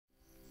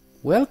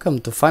Welcome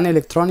to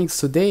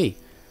FunElectronicsToday.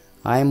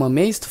 I am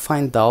amazed to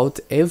find out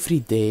every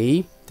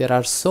day there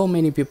are so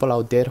many people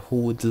out there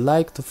who would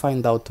like to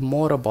find out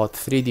more about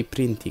 3D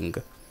printing.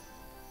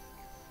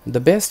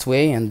 The best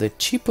way and the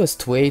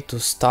cheapest way to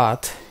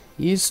start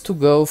is to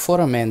go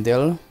for a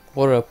Mendel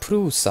or a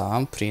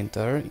Prusa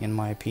printer, in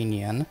my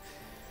opinion.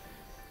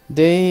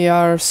 They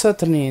are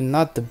certainly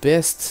not the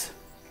best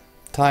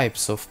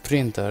types of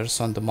printers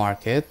on the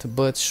market,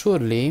 but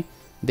surely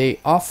they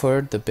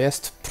offer the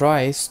best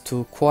price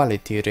to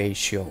quality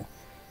ratio.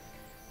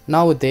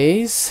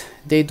 Nowadays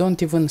they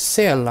don't even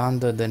sell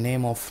under the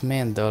name of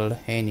Mendel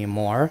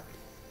anymore,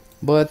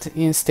 but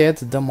instead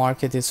the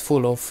market is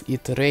full of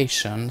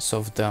iterations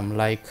of them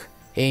like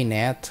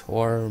ANET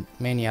or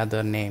many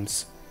other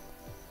names.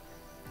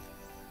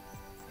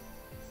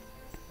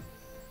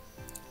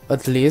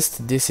 At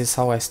least this is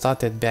how I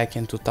started back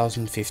in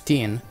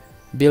 2015,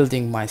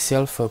 building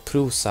myself a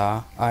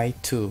Prusa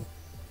i2.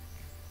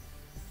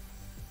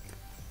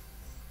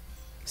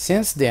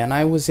 Since then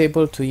I was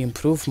able to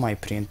improve my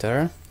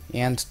printer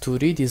and to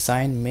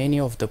redesign many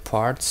of the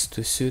parts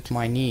to suit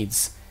my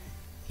needs.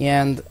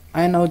 And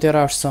I know there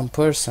are some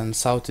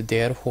persons out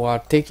there who are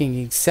taking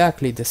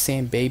exactly the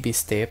same baby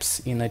steps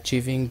in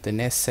achieving the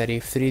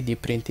necessary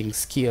 3D printing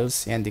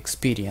skills and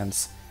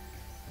experience.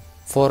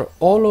 For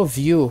all of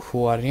you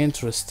who are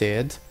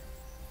interested,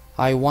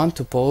 I want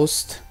to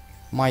post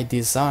my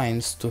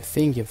designs to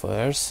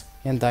Thingiverse,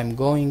 and I'm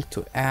going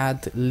to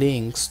add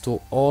links to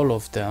all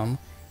of them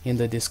in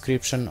the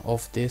description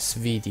of this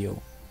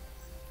video.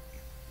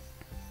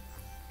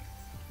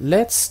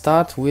 Let's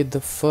start with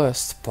the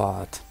first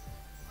part.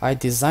 I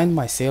designed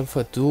myself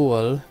a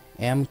dual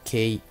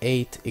MK8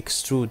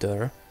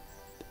 extruder.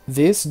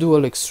 This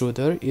dual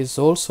extruder is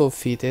also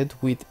fitted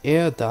with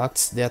air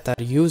ducts that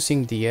are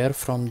using the air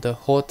from the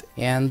hot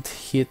end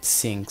heat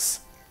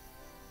sinks.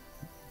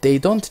 They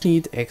don't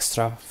need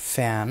extra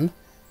fan,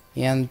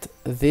 and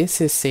this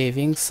is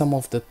saving some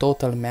of the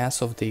total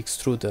mass of the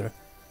extruder.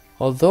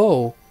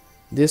 Although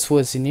this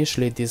was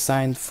initially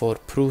designed for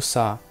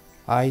Prusa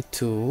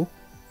i2,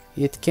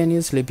 it can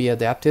easily be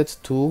adapted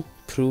to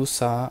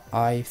Prusa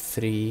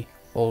i3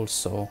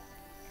 also.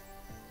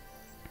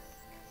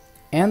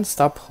 End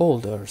stop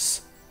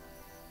holders.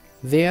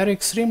 They are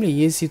extremely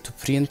easy to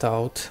print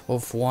out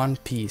of one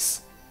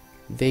piece.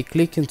 They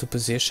click into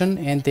position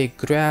and they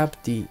grab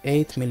the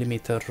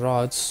 8mm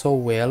rods so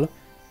well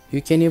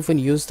you can even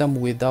use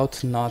them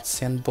without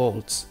nuts and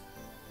bolts.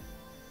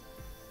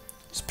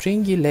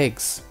 Springy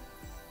legs.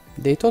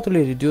 They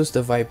totally reduce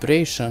the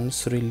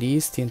vibrations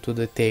released into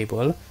the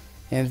table,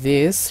 and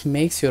this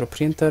makes your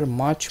printer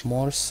much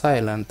more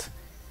silent.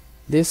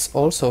 This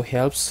also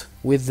helps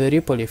with the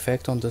ripple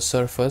effect on the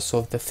surface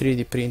of the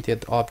 3D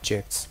printed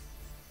objects.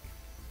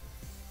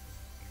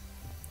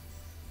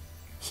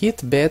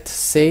 Heat bed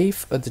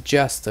safe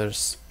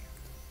adjusters.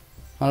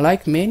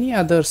 Unlike many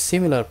other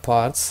similar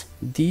parts,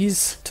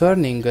 these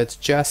turning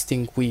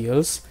adjusting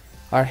wheels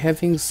are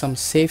having some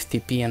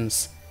safety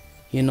pins.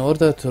 In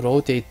order to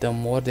rotate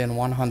them more than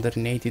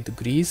 180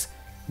 degrees,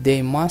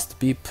 they must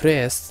be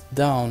pressed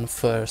down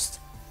first.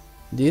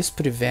 This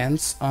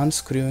prevents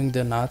unscrewing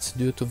the nuts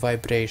due to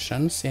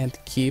vibrations and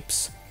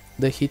keeps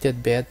the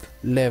heated bed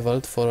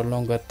leveled for a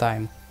longer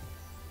time.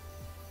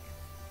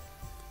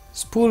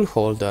 Spool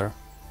holder.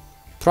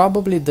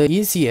 Probably the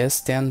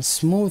easiest and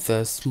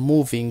smoothest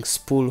moving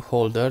spool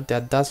holder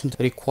that doesn't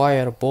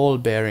require ball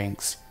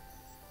bearings.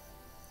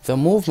 The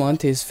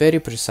movement is very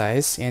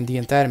precise and the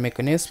entire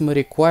mechanism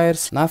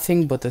requires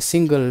nothing but a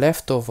single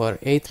leftover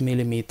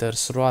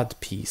 8mm rod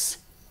piece.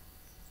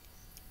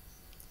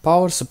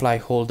 Power supply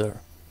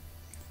holder.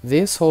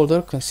 This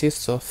holder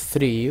consists of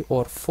 3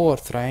 or 4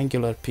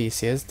 triangular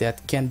pieces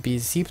that can be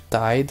zip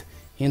tied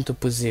into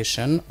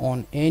position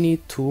on any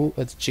 2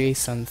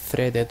 adjacent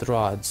threaded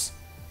rods.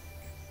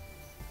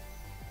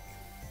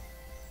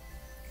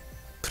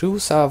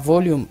 Prusa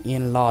volume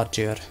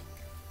enlarger.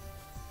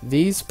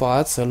 These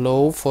parts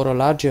allow for a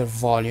larger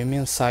volume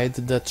inside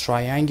the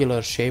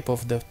triangular shape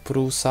of the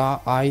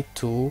Prusa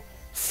i2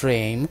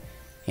 frame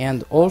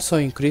and also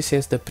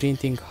increases the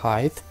printing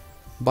height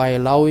by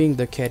allowing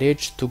the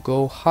carriage to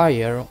go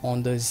higher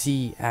on the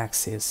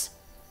Z-axis.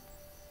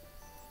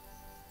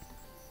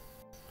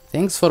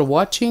 Thanks for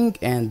watching,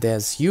 and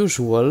as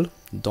usual,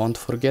 don't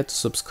forget to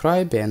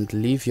subscribe and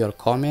leave your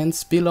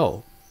comments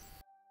below.